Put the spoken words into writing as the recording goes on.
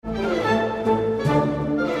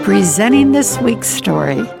Presenting this week's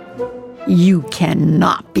story, You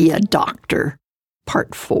Cannot Be a Doctor,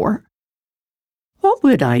 Part 4. What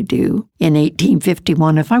would I do in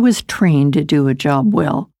 1851 if I was trained to do a job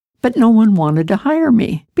well, but no one wanted to hire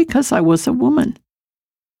me because I was a woman?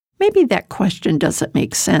 Maybe that question doesn't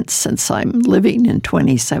make sense since I'm living in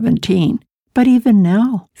 2017, but even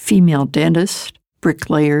now, female dentists,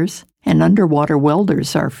 bricklayers, and underwater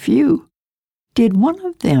welders are few. Did one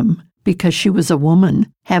of them, because she was a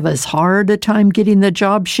woman, have as hard a time getting the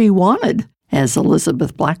job she wanted as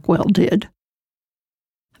Elizabeth Blackwell did?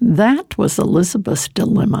 That was Elizabeth's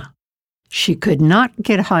dilemma. She could not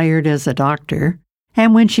get hired as a doctor,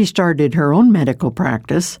 and when she started her own medical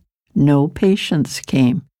practice, no patients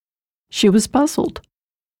came. She was puzzled.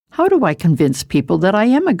 How do I convince people that I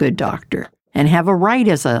am a good doctor and have a right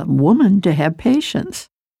as a woman to have patients?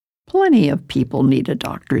 Plenty of people need a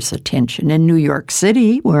doctor's attention in New York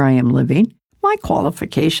City, where I am living. My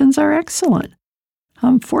qualifications are excellent.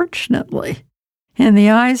 Unfortunately, in the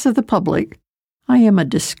eyes of the public, I am a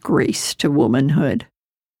disgrace to womanhood.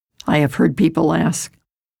 I have heard people ask,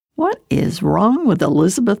 what is wrong with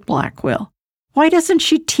Elizabeth Blackwell? Why doesn't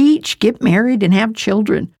she teach, get married, and have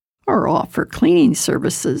children, or offer cleaning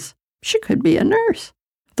services? She could be a nurse.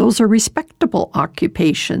 Those are respectable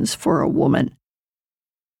occupations for a woman.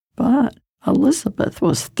 But Elizabeth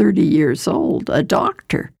was 30 years old, a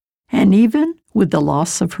doctor, and even with the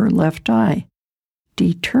loss of her left eye,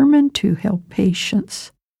 determined to help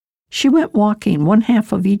patients. She went walking one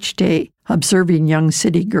half of each day, observing young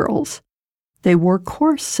city girls. They wore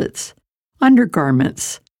corsets,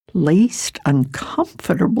 undergarments, laced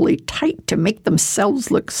uncomfortably tight to make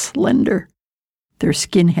themselves look slender. Their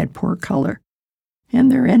skin had poor color,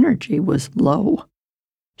 and their energy was low.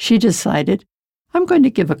 She decided, I'm going to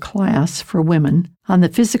give a class for women on the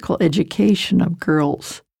physical education of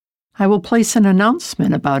girls. I will place an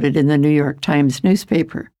announcement about it in the New York Times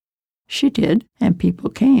newspaper. She did, and people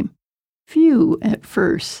came. Few at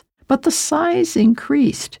first, but the size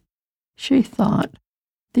increased. She thought,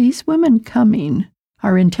 these women coming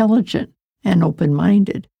are intelligent and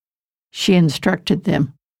open-minded. She instructed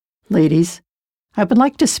them, ladies, I would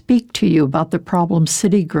like to speak to you about the problems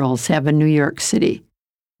city girls have in New York City.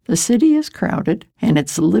 The city is crowded, and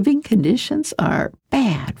its living conditions are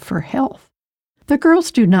bad for health. The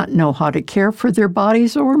girls do not know how to care for their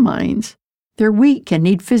bodies or minds. They're weak and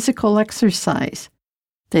need physical exercise.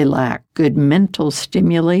 They lack good mental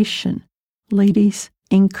stimulation. Ladies,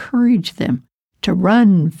 encourage them to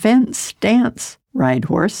run, fence, dance, ride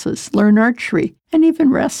horses, learn archery, and even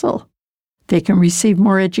wrestle. They can receive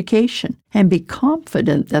more education and be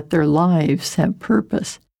confident that their lives have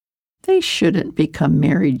purpose. They shouldn't become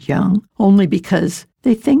married young only because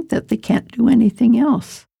they think that they can't do anything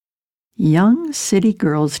else. Young city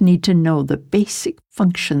girls need to know the basic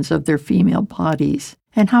functions of their female bodies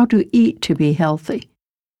and how to eat to be healthy.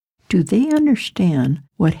 Do they understand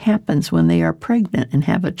what happens when they are pregnant and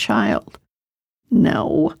have a child?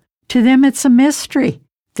 No. To them, it's a mystery.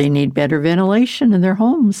 They need better ventilation in their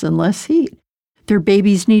homes and less heat. Their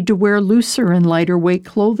babies need to wear looser and lighter weight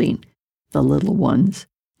clothing. The little ones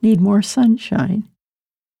need more sunshine.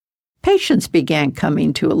 Patients began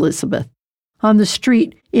coming to Elizabeth. On the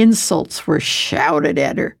street, insults were shouted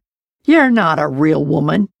at her. You're not a real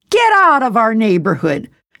woman. Get out of our neighborhood.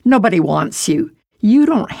 Nobody wants you. You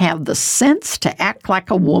don't have the sense to act like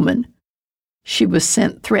a woman. She was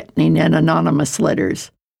sent threatening and anonymous letters.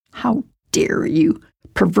 How dare you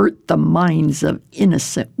pervert the minds of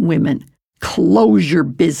innocent women? Close your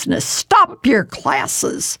business. Stop your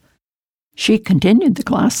classes. She continued the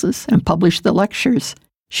classes and published the lectures.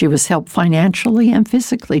 She was helped financially and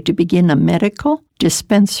physically to begin a medical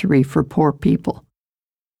dispensary for poor people.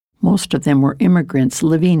 Most of them were immigrants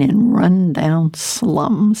living in run-down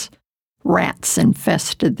slums. Rats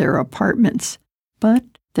infested their apartments. But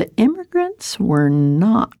the immigrants were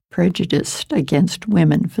not prejudiced against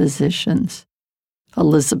women physicians.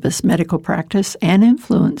 Elizabeth's medical practice and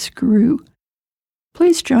influence grew.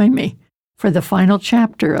 Please join me for the final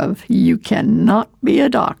chapter of You Cannot Be a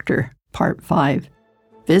Doctor, Part 5.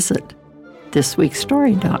 Visit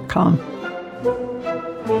thisweekstory.com.